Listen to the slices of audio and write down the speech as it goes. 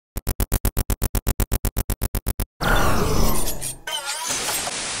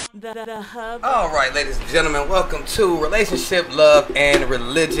The Hub. All right, ladies and gentlemen, welcome to Relationship, Love, and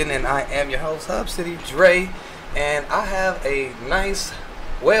Religion, and I am your host, Hub City Dre, and I have a nice,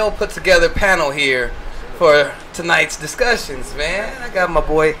 well put together panel here for tonight's discussions, man. I got my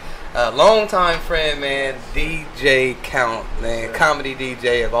boy, longtime friend, man, DJ Count, man, comedy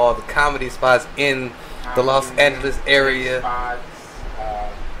DJ of all the comedy spots in the Los Angeles area.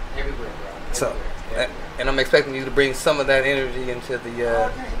 Everywhere, bro. So, and I'm expecting you to bring some of that energy into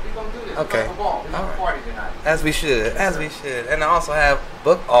the. We're gonna do this. Okay. We're gonna party tonight. As we should, And I also have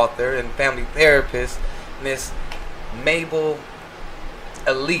book author and family therapist, Miss Mabel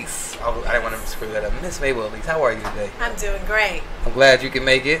Elise. I didn't want to screw that up. Miss Mabel Elise, how are you today? I'm doing great. I'm glad you can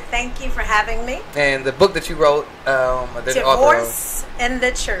make it. Thank you for having me. And the book that you wrote, Divorce in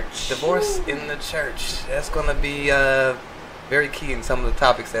the Church. Divorce in the Church. That's going to be very key in some of the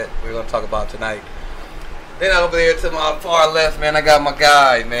topics that we're going to talk about tonight. Then over there to my far left, man, I got my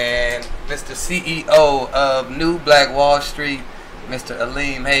guy, man, Mr. CEO of New Black Wall Street, Mr.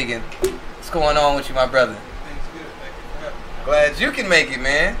 Aleem Hagan. What's going on with you, my brother? Things good. Thank you for having me. Glad you can make it,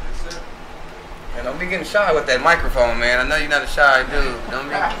 man. Yes, sir. And don't be getting shy with that microphone, man. I know you're not a shy dude. Don't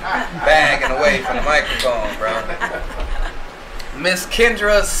be bagging away from the microphone, bro. Miss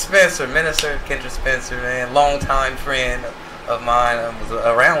Kendra Spencer, Minister Kendra Spencer, man, longtime friend of mine. Was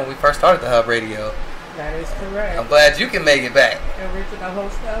around when we first started the Hub Radio. That is correct. I'm glad you can make it back. Original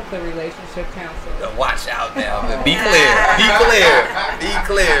host of the Relationship Council. Watch out now, man. Be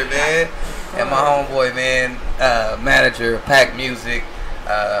clear, man. And my homeboy, man, manager of Pack Music,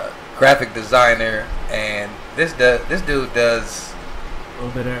 graphic designer, and this dude does a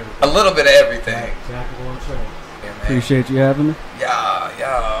little bit of everything. Jack of all trades. Yeah, Appreciate you having me.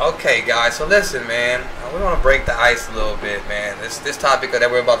 Yeah. Okay, guys. So listen, man. We want to break the ice a little bit, man. This topic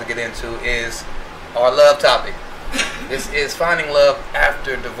that we're about to get into is our love topic. This is finding love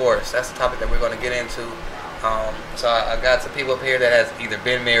after divorce. That's the topic that we're going to get into. So I got some people up here that has either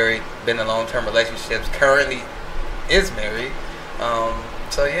been married, been in long-term relationships, currently is married.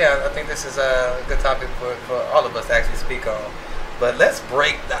 So yeah, I think this is a good topic for all of us to actually speak on. But let's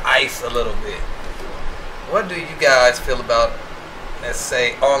break the ice a little bit. What do you guys feel about, let's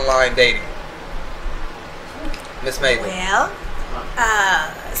say, online dating? Miss Mabel. Well,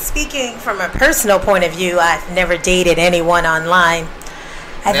 speaking from a personal point of view, I've never dated anyone online.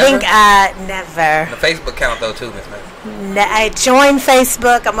 I think never. The Facebook account though too, Miss Mabel. I joined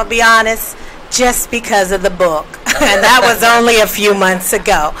Facebook, I'm going to be honest, just because of the book. And that was only a few months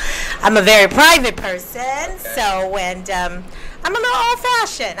ago. I'm a very private person, I'm a little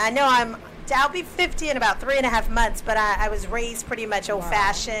old-fashioned. I know I'll be 50 in about 3.5 months, but I was raised pretty much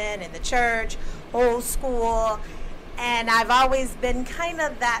old-fashioned in the church, old school. And I've always been kind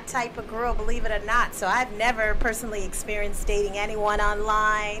of that type of girl, believe it or not. So I've never personally experienced dating anyone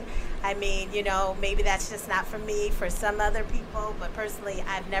online. I mean, maybe that's just not for me, for some other people. But personally,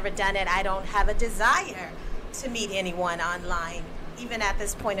 I've never done it. I don't have a desire to meet anyone online, even at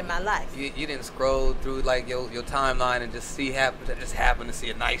this point in my life. You didn't scroll through like your timeline and just happen to see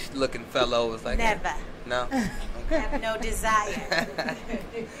a nice looking fellow? It's like never. No. I have no desire.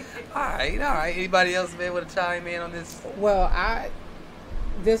 All right. Anybody else be able to chime in on this? Well,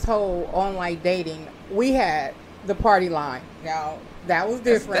 this whole online dating, we had the party line. Now that was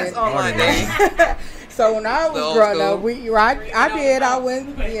different. That's online dating. So when I was growing up, we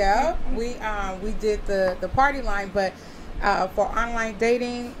did the party line, but for online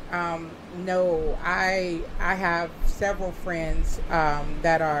dating, no. I have several friends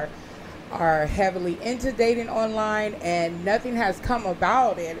that are heavily into dating online, and nothing has come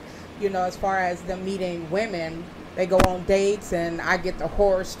about it, as far as them meeting women. They go on dates and I get the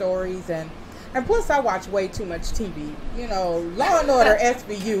horror stories, and plus I watch way too much TV, Law and Order,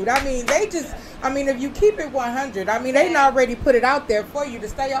 SVU. If you keep it 100, they already put it out there for you to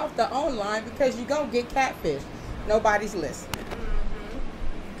stay off the online because you're going to get catfish. Nobody's listening.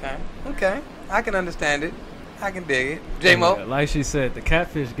 Okay. I can understand it. I can dig it. J-Mo? Yeah, like she said, the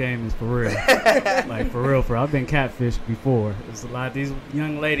catfish game is for real. Like, for real. I've been catfished before. There's a lot of these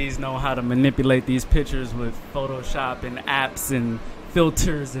young ladies know how to manipulate these pictures with Photoshop and apps and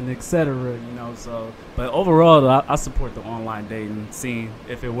filters and etc. So, but overall, I support the online dating scene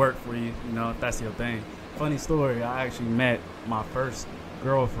if it worked for you, if that's your thing. Funny story, I actually met my first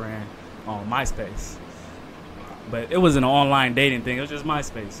girlfriend on MySpace. But it wasn't an online dating thing. It was just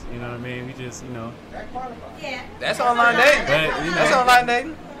MySpace. You know what I mean? We just, Yeah. That's online dating. That's online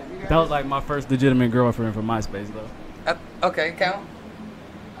dating. That was like my first legitimate girlfriend from MySpace, though. Okay, Count.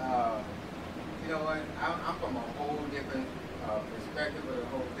 You know what? I'm from a whole different perspective of the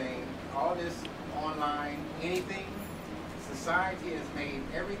whole thing. All this online anything society has made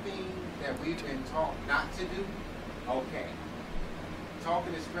everything that we've been taught not to do okay.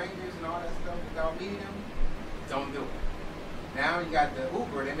 Talking to strangers and all that stuff without meeting them, don't do it. Now you got the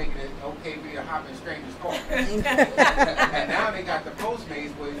Uber, they're making it okay for you to hop in strangers' cars. And now they got the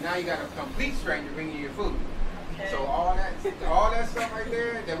Postmates, where now you got a complete stranger bringing you your food. Okay. So all that stuff right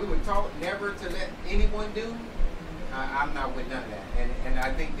there that we were taught never to let anyone do, I'm not with none of that. And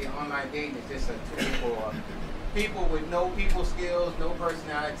I think the online dating is just a tool for people with no people skills, no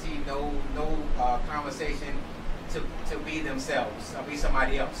personality, no conversation to be themselves, to be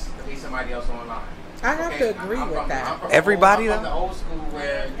somebody else online. I have to agree with that. Everybody, I'm from though? the old school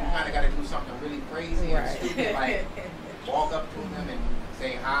where you kind of got to do something really crazy and Right. stupid, like walk up to them and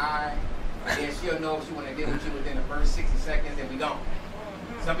say hi, and then she'll know if she want to deal with you within the first 60 seconds, and we don't.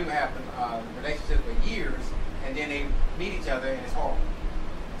 Some people have relationships for years, and then they meet each other, and it's horrible.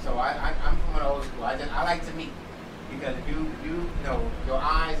 So I'm from the old school. I like to meet, because if you know your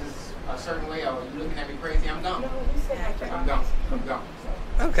eyes is a certain way, or you looking at me crazy, I'm gone. I'm gone.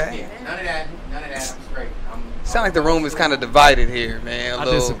 So, Okay. yeah, none of that. I'm straight. Sound like the room is kind of divided here, man. I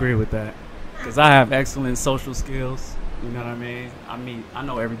disagree with that because I have excellent social skills. You know what I mean? I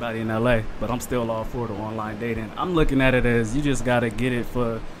know everybody in LA, but I'm still all for the online dating. I'm looking at it as you just gotta get it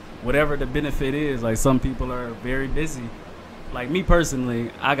for whatever the benefit is. Like some people are very busy. Like me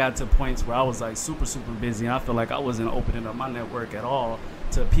personally, I got to points where I was like super, super busy. I feel like I wasn't opening up my network at all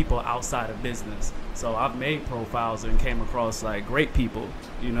to people outside of business. So I've made profiles and came across like great people.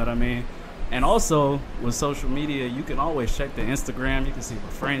 You know what I mean? And also with social media, you can always check the Instagram. You can see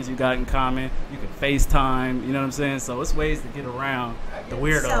what friends you got in common. You can FaceTime. You know what I'm saying? So it's ways to get around the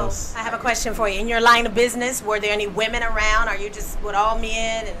weirdos. So I have a question for you. In your line of business, were there any women around? Are you just with all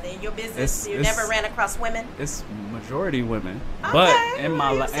men? And in your business, you never ran across women? It's majority women. Okay. But in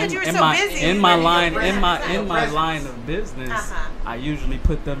my You said you were in so my busy. in my line Presence. line of business, Uh-huh. I usually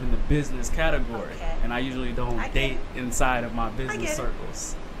put them in the business category, Okay. and I usually don't I get date it. inside of my get business it.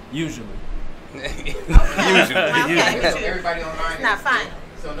 circles. Usually. Usually. Okay. So everybody online. It's not fine.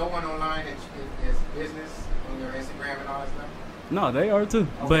 So no one online is business on your Instagram and all that stuff. No, they are too. Okay,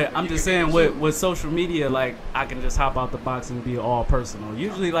 But but I'm you just can saying pick and with social media, like I can just hop out the box and be all personal.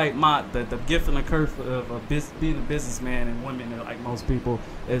 Usually, like the gift and the curse of being a businessman and women, like most people,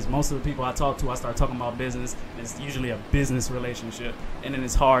 is most of the people I talk to, I start talking about business. It's usually a business relationship, and then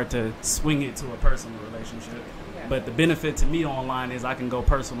it's hard to swing it to a personal relationship. But the benefit to me online is I can go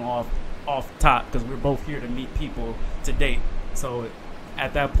personal off top because we're both here to meet people to date. So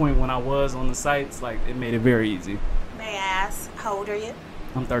at that point when I was on the sites, like it made it very easy. May I ask, how old are you?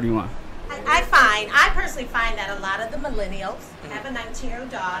 I'm 31. I personally find that a lot of the millennials, I have a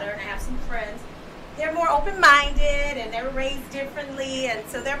 19-year-old daughter and I have some friends, they're more open-minded and they're raised differently, and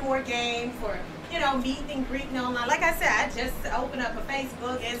so they're more game for, meeting and greeting online. Like I said, I just opened up a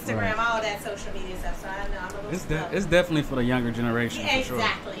Facebook, Instagram, Right. all that social media stuff, so I know I'm a little slow. It's definitely for the younger generation. Yeah, for sure.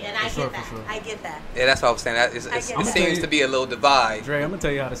 exactly, and I For sure, get that. for sure. I get that. Yeah, that's what I was saying. I get It that. seems to be a little divide. Dre, I'm gonna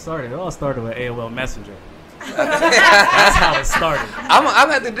tell you how it started. It all started with AOL Messenger. That's how it started. I'm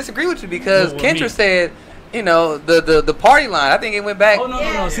gonna have to disagree with you because Well, with Kendra me. said, the party line. I think it went back. Oh no.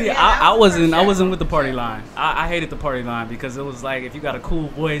 Yeah, See, yeah, I that was wasn't the first with the party line. I hated the party line because it was like if you got a cool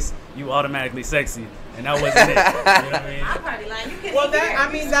voice, you automatically sexy, and that wasn't it. You know what I mean? I'll party line. You can Well, hear that it.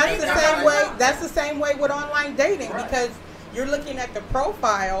 I mean that's the same way. That's the same way with online dating because you're looking at the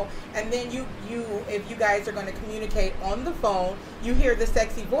profile, and then you if you guys are going to communicate on the phone, you hear the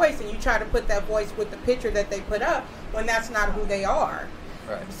sexy voice, and you try to put that voice with the picture that they put up when that's not who they are.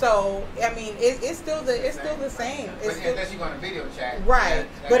 Right. So I mean, it's still the same. It's But still, unless you're going to video chat. right.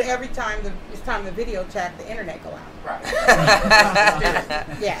 that- But every time it's time to video chat, the internet go out. Right.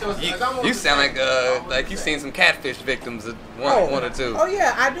 Yeah. So it's almost You the sound same. like you've seen some catfish victims, Oh. one or two. Oh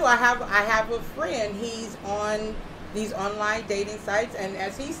yeah, I do. I have a friend. He's on these online dating sites, and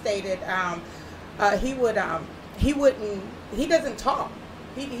as he stated, he doesn't talk.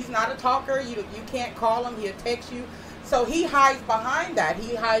 He's not a talker. You can't call him. He'll text you. So he hides behind that.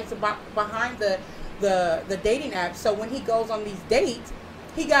 He hides behind the dating app. So when he goes on these dates,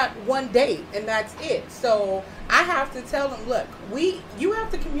 he got one date and that's it. So I have to tell him, look, you have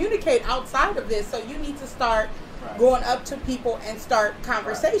to communicate outside of this. So you need to start going up to people and start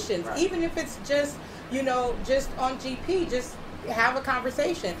conversations, Right. even if it's just just on GP, just have a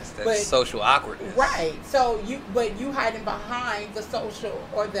conversation. It's that social awkwardness. Right. So you hiding behind the social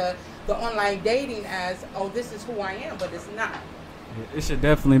or the online dating as, oh, this is who I am, but it's not. It should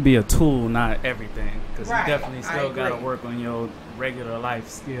definitely be a tool, not everything, because Right. you definitely I still got to agree. work on your regular life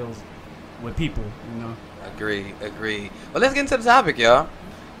skills with people. Agree. Well, let's get into the topic, y'all.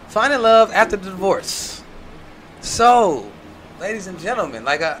 Finding love after the divorce. So, ladies and gentlemen,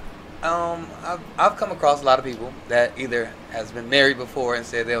 like I've come across a lot of people that either has been married before and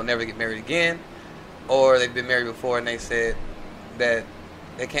said they'll never get married again, or they've been married before and they said that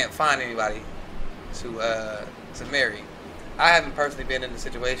they can't find anybody to marry. I haven't personally been in a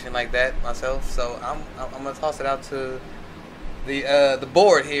situation like that myself, so I'm gonna toss it out to the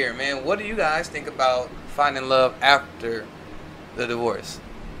board here, man. What do you guys think about finding love after the divorce?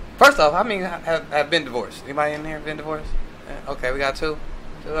 First off, how many have been divorced? Anybody in here been divorced? Okay, we got two.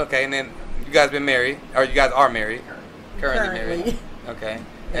 Okay, and then you guys been married, or you guys are married, currently married. Okay,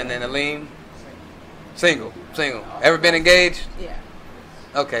 and then Aleem, single. Ever been engaged? Yeah.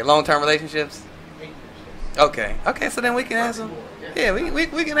 Okay, long-term relationships. Okay, so then we can have some. Yeah,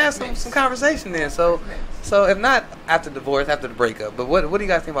 we can have some conversation then. So if not after divorce, after the breakup, but what do you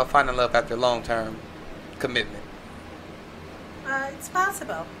guys think about finding love after long-term commitment? It's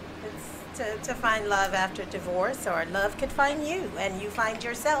possible. It's to find love after divorce, or love could find you, and you find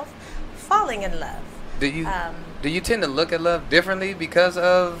yourself falling in love. Do you tend to look at love differently because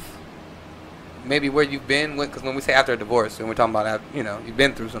of maybe where you've been? Because when we say after a divorce, and we're talking about, you've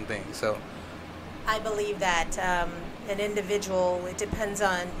been through some things. So I believe that an individual, it depends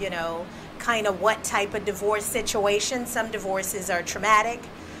on, kind of what type of divorce situation. Some divorces are traumatic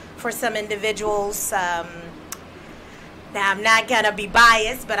for some individuals. Now, I'm not going to be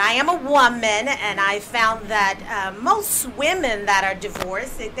biased, but I am a woman, and I found that most women that are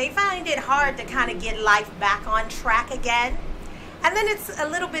divorced, they find it hard to kind of get life back on track again. And then it's a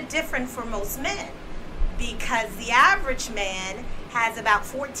little bit different for most men, because the average man has about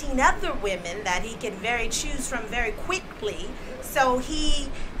 14 other women that he can choose from very quickly. So he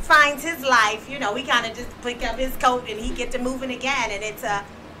finds his life, he kind of just pick up his coat and he get to moving again. And it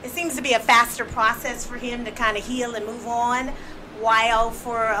seems to be a faster process for him to kind of heal and move on, while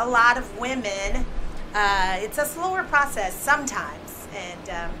for a lot of women, it's a slower process sometimes. And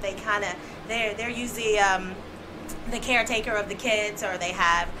they're usually the caretaker of the kids, or they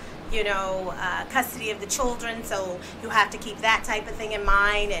have custody of the children, so you have to keep that type of thing in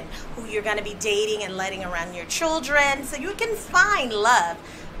mind, and who you're going to be dating and letting around your children, so you can find love.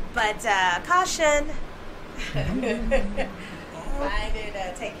 But caution. Find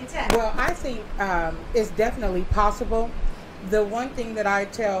it, take your time. Well, I think it's definitely possible. The one thing that I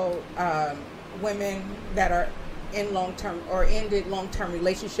tell women that are in long-term or ended long-term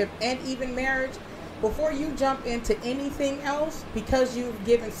relationship and even marriage, before you jump into anything else, because you've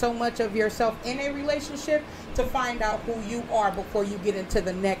given so much of yourself in a relationship, to find out who you are before you get into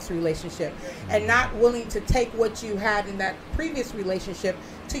the next relationship, and not willing to take what you had in that previous relationship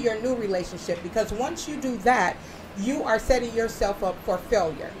to your new relationship. Because once you do that, you are setting yourself up for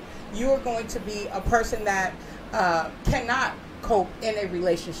failure. You are going to be a person that cannot cope in a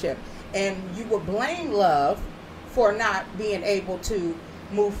relationship, and you will blame love for not being able to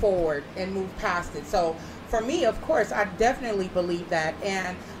move forward and move past it. So for me, of course, I definitely believe that.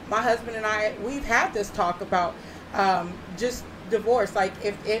 And my husband and I, we've had this talk about just divorce. Like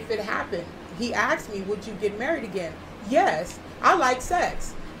if it happened, he asked me, would you get married again? Yes, I like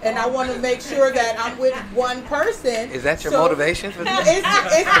sex. And I want to make sure that I'm with one person. Is that your motivation for this?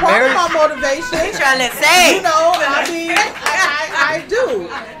 It's part of my motivation. You're trying to say. I do.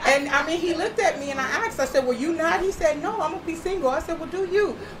 And he looked at me and I asked, I said, well, you not? He said, no, I'm going to be single. I said, well, do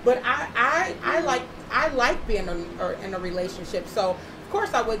you? But I like being in a relationship. So, of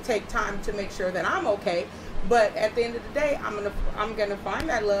course, I would take time to make sure that I'm okay. But at the end of the day, I'm gonna find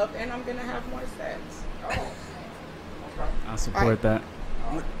that love, and I'm going to have more sex. I support that.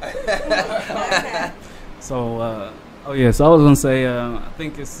 So I was gonna say I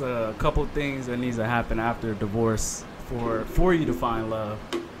think it's a couple things that needs to happen after divorce for you to find love.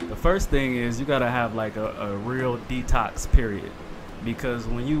 The first thing is you gotta have like a real detox period, because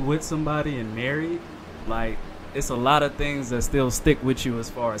when you with somebody and married, like it's a lot of things that still stick with you as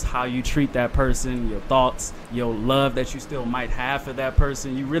far as how you treat that person, your thoughts, your love that you still might have for that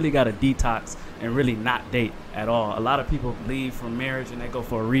person. You really got to detox and really not date at all. A lot of people leave from marriage and they go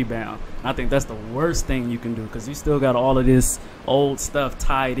for a rebound. I think that's the worst thing you can do, because you still got all of this old stuff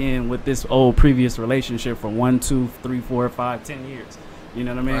tied in with this old previous relationship for 1, 2, 3, 4, 5, 10 years. You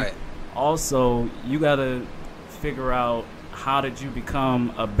know what I mean? Right. Also, you got to figure out, how did you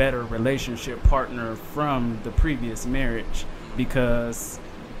become a better relationship partner from the previous marriage? Because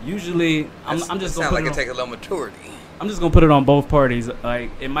usually, I'm just gonna put it take a little maturity. I'm just gonna put it on both parties.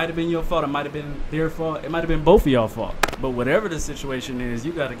 Like, it might have been your fault, it might have been their fault, it might have been both of y'all's fault. But whatever the situation is,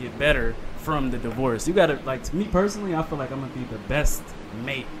 you got to get better from the divorce. You got to, like, to me personally, I feel like I'm gonna be the best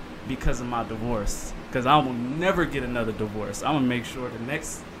mate because of my divorce. Because I will never get another divorce. I'm gonna make sure the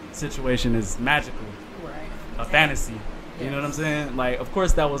next situation is magical, Right. a fantasy. You know what I'm saying? Like, of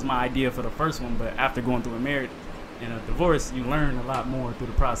course, that was my idea for the first one, but after going through a marriage and a divorce, you learn a lot more through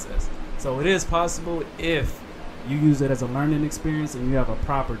the process. So it is possible if you use it as a learning experience and you have a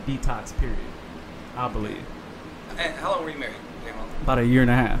proper detox period, I believe. And how long were you married, J-Mo? About a year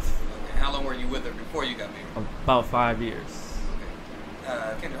and a half. Okay. How long were you with her before you got married? About 5 years.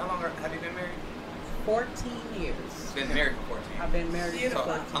 Okay. Kendra, how long have you been married? 14 years. Been married for 14. I've been married for So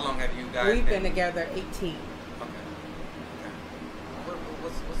 14. how long have you guys We've been together 18. Okay.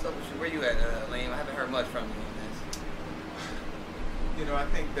 What's up with you? Where you at, Liam? I haven't heard much from you on this. You know, I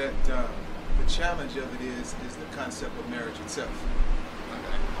think that the challenge of it is the concept of marriage itself.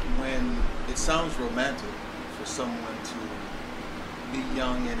 Okay. When it sounds romantic for someone to be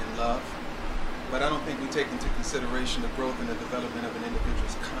young and in love, but I don't think we take into consideration the growth and the development of an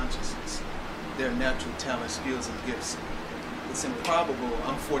individual's consciousness, their natural talent, skills, and gifts. It's improbable,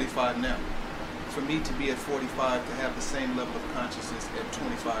 I'm 45 now, for me to be at 45 to have the same level of consciousness at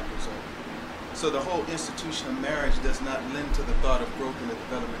 25 years old. So the whole institution of marriage does not lend to the thought of growth and the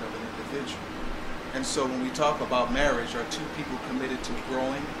development of an individual. And so when we talk about marriage, are two people committed to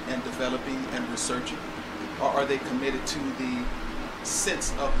growing and developing and researching? Or are they committed to the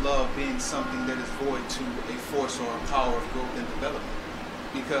sense of love being something that is void to a force or a power of growth and development?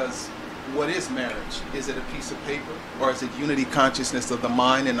 Because what is marriage? Is it a piece of paper, or is it unity consciousness of the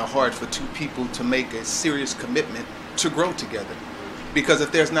mind and the heart for two people to make a serious commitment to grow together? Because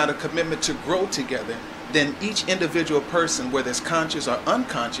if there's not a commitment to grow together, then each individual person, whether it's conscious or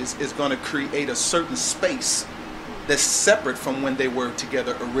unconscious, is going to create a certain space that's separate from when they were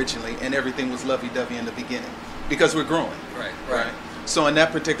together originally and everything was lovey-dovey in the beginning, because we're growing. Right. So in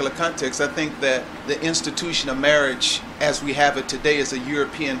that particular context, I think that the institution of marriage as we have it today is a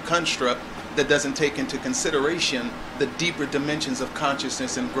European construct that doesn't take into consideration the deeper dimensions of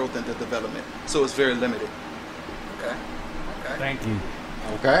consciousness and growth and the development. So it's very limited. Okay. Thank you.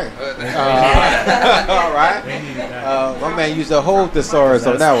 Okay. All right. My man used the whole thesaurus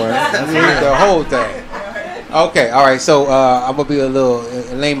on that one. He used the whole thing. Okay. All right. So I'm gonna be a little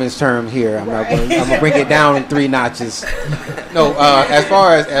in layman's term here. I'm gonna bring it down in 3 notches. No. As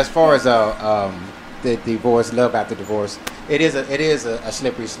far as the divorce, love after divorce, it is a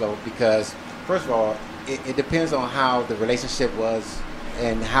slippery slope, because first of all, it depends on how the relationship was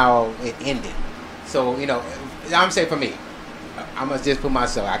and how it ended. So I'm saying for me, I'm gonna just put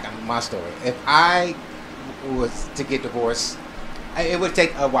myself. I got my story. If I was to get divorced, it would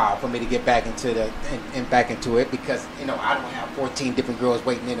take a while for me to get back into it, because I don't have 14 different girls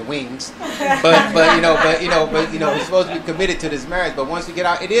waiting in the wings. But we're supposed to be committed to this marriage. But once you get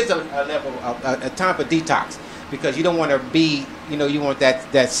out, it is a level of a time for detox, because you don't want to be, you want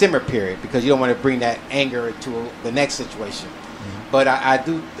that simmer period, because you don't want to bring that anger to the next situation. Mm-hmm. But I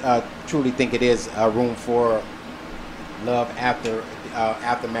do truly think it is a room for love after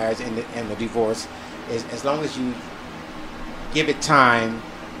marriage and the divorce, as long as you give it time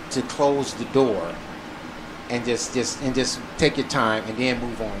to close the door and just take your time and then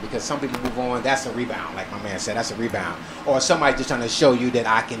move on. Because some people move on, that's a rebound, like my man said, that's a rebound. Or somebody just trying to show you that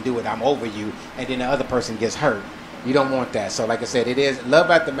I can do it, I'm over you, and then the other person gets hurt. You don't want that. So like I said, it is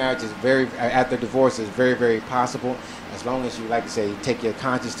love after marriage is after divorce is very, very possible, as long as you, like I say, take your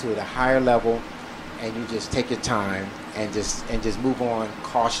conscience to a higher level, and you just take your time and just move on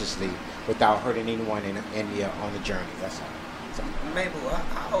cautiously without hurting anyone on the journey. That's all. So, Mabel,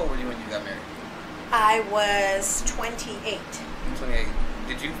 how old were you when you got married? I was 28. 28.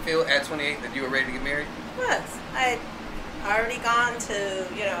 Did you feel at 28 that you were ready to get married? Was. I'd already gone to,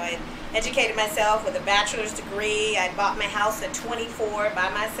 I educated myself with a bachelor's degree. I bought my house at 24 by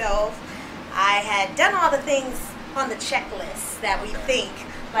myself. I had done all the things on the checklist that we think,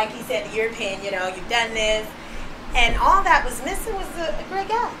 like he said, the European, you've done this. And all that was missing was a great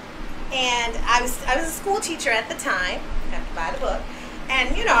guy. And I was a school teacher at the time. I have to buy the book.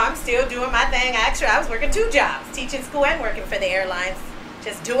 And, I'm still doing my thing. Actually, I was working 2 jobs, teaching school and working for the airlines,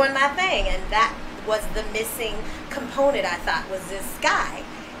 just doing my thing. And that was the missing component, I thought, was this guy.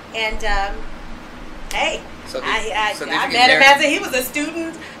 And, hey, I met him as he was a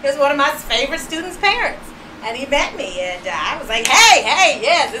student. He was one of my favorite students' parents. And he met me, and I was like, hey,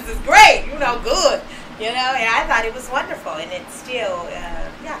 yes, this is great, good. And I thought it was wonderful, and it's still,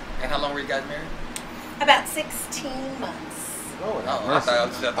 yeah. And how long were you guys married? About 16 months.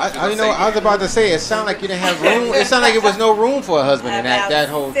 I was about to say, it sounded like you didn't have room. It sounded like it was no room for a husband in that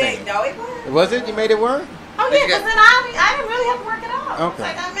whole thing. No, it was. Was it? You made it work? Oh, yeah, because then I didn't really have to work at all. Okay.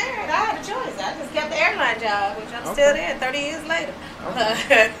 Once I got married, I had a choice. I just kept the airline job, which I'm still there 30 years later.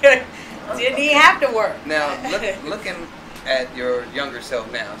 Okay. Didn't even have to work. Now, looking at your younger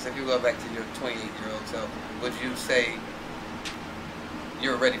self now, so if you go back to your 28-year-old self, would you say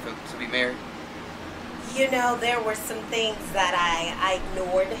you're ready to be married? You know, there were some things that I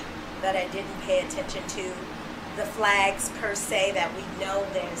ignored, that I didn't pay attention to. The flags per se, that we know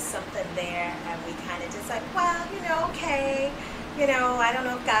there's something there, and we kind of just like, well, you know, okay. You know, I don't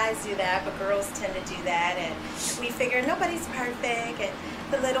know if guys do that, but girls tend to do that, and we figure nobody's perfect, and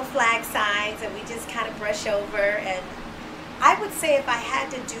the little flag signs, and we just kind of brush over. And I would say if I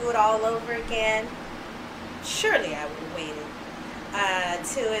had to do it all over again, surely I would have waited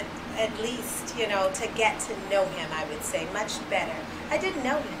to at least, you know, to get to know him, I would say, much better. I didn't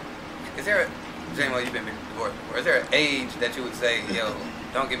know him. Is there Janeway, you've been divorced before. Is there an age that you would say, yo,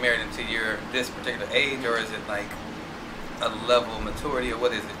 don't get married until you're this particular age, or is it like a level of maturity, or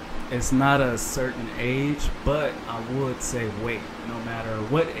what is it? It's not a certain age, but I would say wait, no matter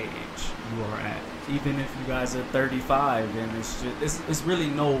what age you are at. Even if you guys are 35, and it's really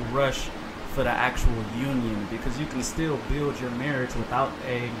no rush for the actual union, because you can still build your marriage without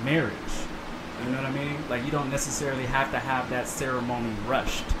a marriage. You know what I mean? Like, you don't necessarily have to have that ceremony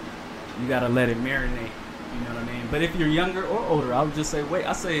rushed. You gotta let it marinate. You know what I mean? But if you're younger or older, I would just say wait.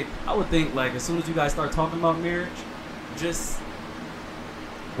 I would think, like, as soon as you guys start talking about marriage, just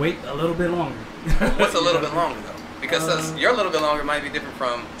wait a little bit longer. What's a little bit longer though? Because your little bit longer might be different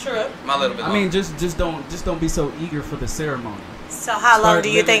from my little bit longer. I mean, just don't be so eager for the ceremony. So how long do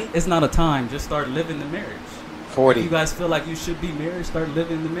you think? It's not a time. Just start living the marriage. 40. If you guys feel like you should be married, start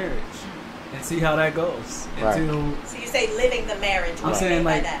living the marriage and see how that goes. Right. So you say living the marriage. I'm saying,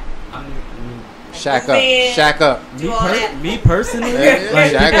 like, that? Shack up. Me personally,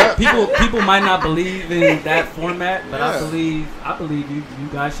 like, people might not believe in that format, but I believe you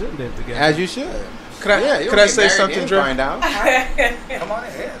guys should live together. As you should. Could I say something, Drew? Find out. Come on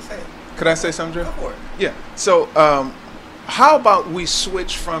in, say it. Could I say something, Drew? Go for it. Yeah. So, how about we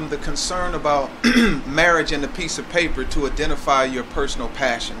switch from the concern about marriage and a piece of paper to identify your personal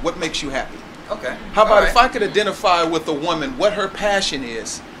passion? What makes you happy? Okay. How about if I could identify with a woman what her passion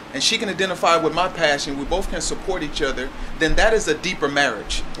is, and she can identify with my passion, we both can support each other, then that is a deeper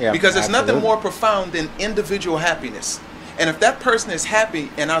marriage. Yeah, because there's absolutely. nothing more profound than individual happiness. And if that person is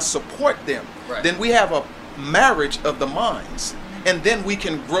happy and I support them, then we have a marriage of the minds. And then we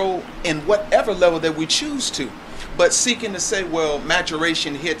can grow in whatever level that we choose to. But seeking to say, well,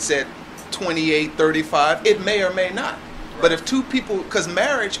 maturation hits at 28, 35, it may or may not. But if two people, because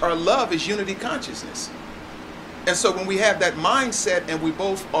marriage or love is unity consciousness. And so when we have that mindset and we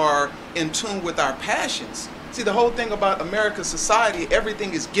both are in tune with our passions, see, the whole thing about American society,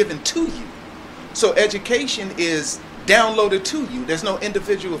 everything is given to you. So education is downloaded to you. There's no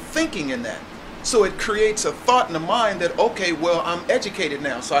individual thinking in that. So it creates a thought in the mind that, okay, well, I'm educated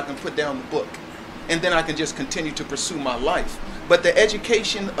now, so I can put down the book. And then I can just continue to pursue my life. But the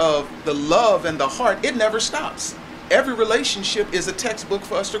education of the love and the heart, it never stops. Every relationship is a textbook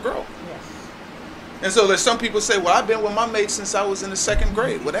for us to grow. And so there's some people say, well, I've been with my mate since I was in the 2nd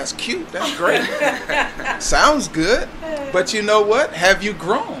grade. Well, that's cute. That's great. Sounds good. But you know what? Have you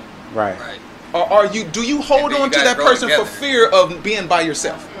grown? Right. Or do you hold on to that person for fear of being by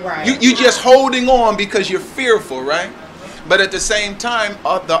yourself? Right. You just holding on because you're fearful, right? But at the same time,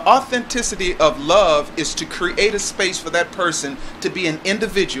 the authenticity of love is to create a space for that person to be an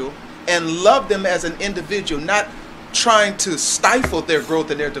individual and love them as an individual, not trying to stifle their growth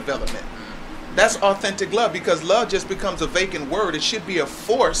and their development. That's authentic love, because love just becomes a vacant word. It should be a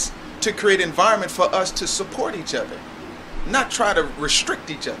force to create an environment for us to support each other, not try to restrict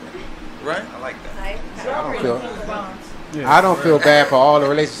each other, right? I like that. I don't feel bad for all the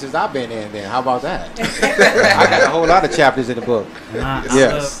relationships I've been in then. How about that? I got a whole lot of chapters in the book.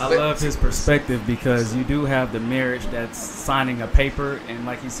 I love his perspective, because you do have the marriage that's signing a paper, and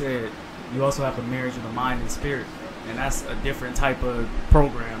like he said, you also have a marriage of the mind and spirit. And that's a different type of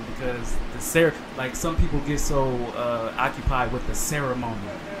program, because like, some people get so occupied with the ceremony,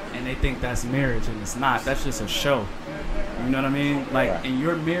 and they think that's marriage, and it's not. That's just a show. You know what I mean? Like, in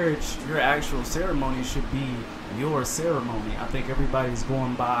your marriage, your actual ceremony should be your ceremony. I think everybody's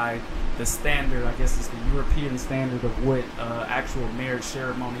going by the standard. I guess it's the European standard of what actual marriage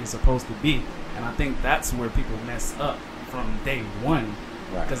ceremony is supposed to be. And I think that's where people mess up from day one.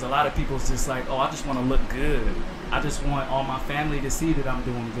 Because a lot of people's just like, oh, I just want to look good. I just want all my family to see that I'm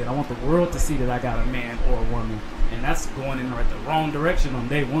doing good. I want the world to see that I got a man or a woman. And that's going in the wrong direction on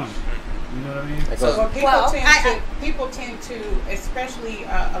day one. You know what I mean? So people tend to, especially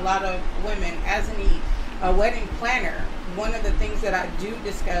a lot of women, as a wedding planner, one of the things that I do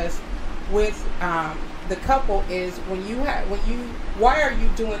discuss with the couple is why are you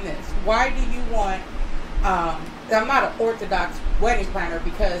doing this? Why do you want? I'm not an orthodox wedding planner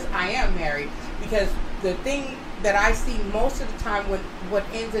because I am married. Because the thing that I see most of the time when what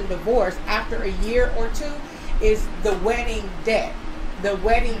ends in divorce after a year or two is the wedding debt. The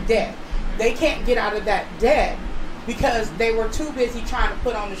wedding debt. They can't get out of that debt because they were too busy trying to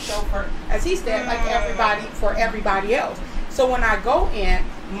put on the show for, as he said, like everybody else. So when I go in,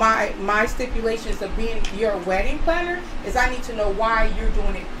 my stipulations of being your wedding planner is I need to know why you're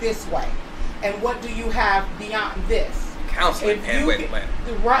doing it this way, and what do you have beyond this. Counseling and wedding planning.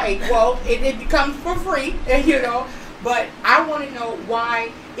 Right. Well, it becomes for free, you know. But I want to know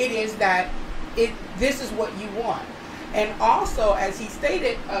why it is that this is what you want. And also, as he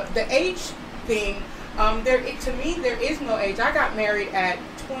stated, the age thing. To me, there is no age. I got married at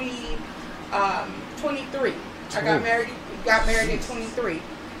 23. I got married at 23.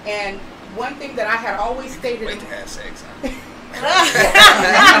 And one thing that I had always stated. Wait to have sex. Huh?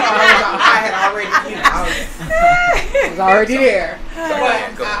 I had already, I was already there.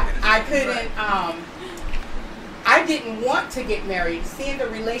 But I couldn't, I didn't want to get married. Seeing the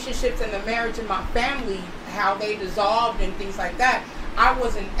relationships and the marriage in my family, how they dissolved and things like that, I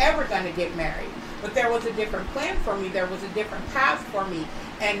wasn't ever going to get married. But there was a different plan for me. There was a different path for me.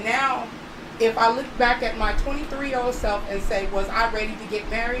 And now, if I look back at my 23-year-old self and say, was I ready to get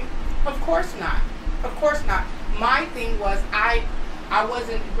married? Of course not. Of course not. My thing was I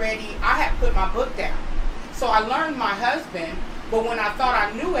wasn't ready. I had put my book down. So I learned my husband, but when I thought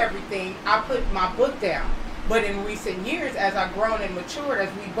I knew everything, I put my book down. But in recent years, as I've grown and matured, as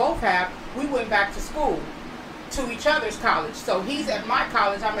we both have, we went back to school, to each other's college. So he's at my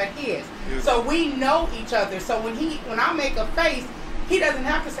college, I'm at his. Yes. So we know each other. So when I make a face, he doesn't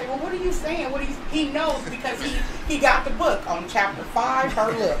have to say, well, what are you saying? He knows because he got the book on chapter 5,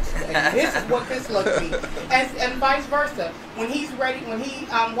 her looks. And this is what this looks like. And vice versa. When he's ready, when he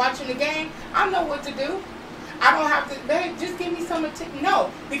watching the game, I know what to do. I don't have to, babe, just give me some attention.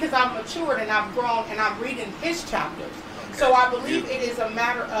 No, because I've matured and I've grown and I'm reading his chapters. Okay. So I believe it is a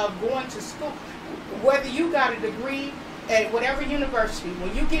matter of going to school. Whether you got a degree at whatever university,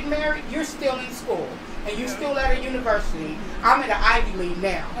 when you get married, you're still in school. And you're still at a university. I'm at an Ivy League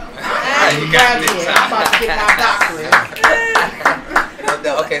now. I'm about to get my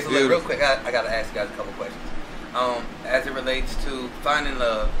doctorate. Okay, so look, real quick, I got to ask you guys a couple questions. As it relates to finding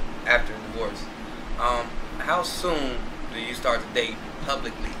love after divorce, how soon do you start to date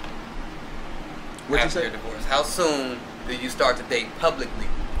publicly after your divorce? How soon do you start to date publicly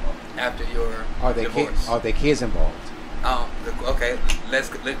after your divorce? Are there kids involved? Okay, let's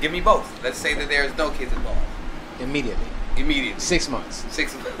give me both. Let's say that there's no kids involved. Immediately. 6 months.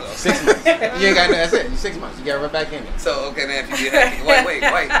 6 months. 6 months. You ain't got no. That's it. 6 months. You got to run back in it. So okay, then if you get wait,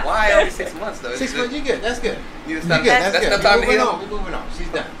 why only 6 months though? 6 months. You good? That's good. You good. That's good. Enough time to heal. We're moving on. She's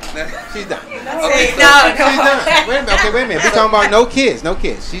done. She's done. Okay, she's done. Wait a minute. Okay, wait a minute. We're talking about no kids. No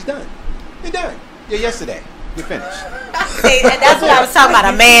kids. She's done. You're done. You're yesterday. You're finished. See, that's what I was talking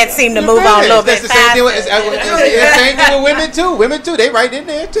about. A man seemed to move on a little bit faster. It's the same thing with women too. Women too. They right in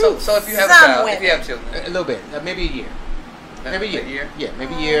there too. So if you have a child, if you have children, a little bit, maybe a year. Maybe a year. Yeah,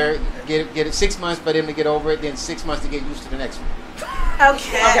 maybe a year. Get it 6 months for them to get over it. Then 6 months to get used to the next one.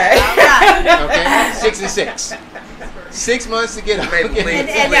 Okay. Okay. 6 and 6. 6 months to get over. And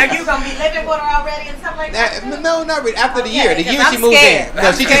are you gonna be living with her already and stuff like that? No, not really. After the year, she moved in.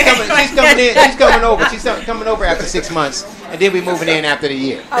 No, she's coming in. She's coming over. She's coming over after 6 months, and then we moving in after the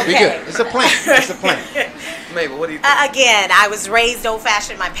year. Okay. We good. It's a plan. It's a plan. Mabel, what do you think? Again, I was raised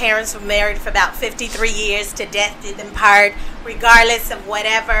old-fashioned. My parents were married for about 53 years. To death did them part. Regardless of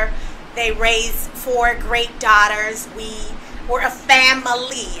whatever, they raised 4 great daughters. We were a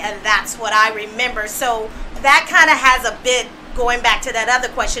family, and that's what I remember. So that kind of has a bit going back to that other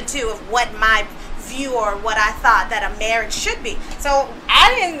question too of what my view or what I thought that a marriage should be. So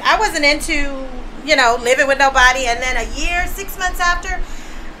I wasn't into living with nobody, and then a year, 6 months after,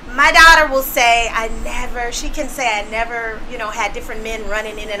 my daughter will say she can say I never had different men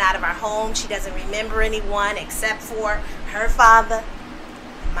running in and out of our home. She doesn't remember anyone except for her father,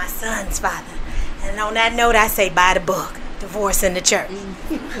 my son's father. And on that note, I say buy the book, Divorce in the Church.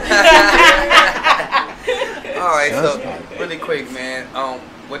 All right, so really quick, man.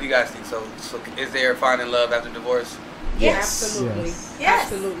 What do you guys think? So is there finding love after divorce? Yes. Absolutely. Yes.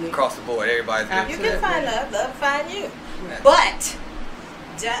 Absolutely. Across the board, everybody's good. You can find love. Love find you. But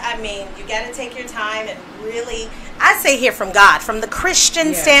you got to take your time and really, I say hear from God. From the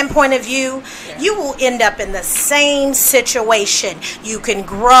Christian standpoint of view, you will end up in the same situation. You can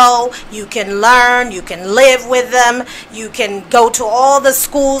grow, you can learn, you can live with them, you can go to all the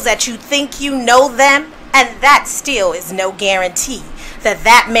schools that you think you know them, and that still is no guarantee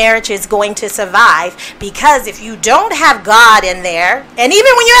that marriage is going to survive. Because if you don't have God in there, and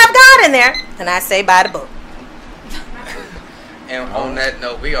even when you have God in there, then I say buy the book. And on that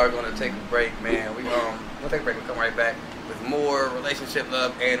note, we are going to take a break, man. We'll take a break. We'll come right back with more relationship,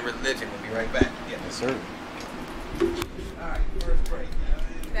 love, and religion. We'll be right back. Yes, sir. All right, first break.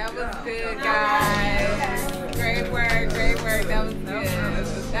 That was good, guys. Great work, great work. That was good.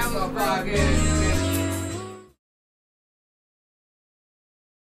 That was real good.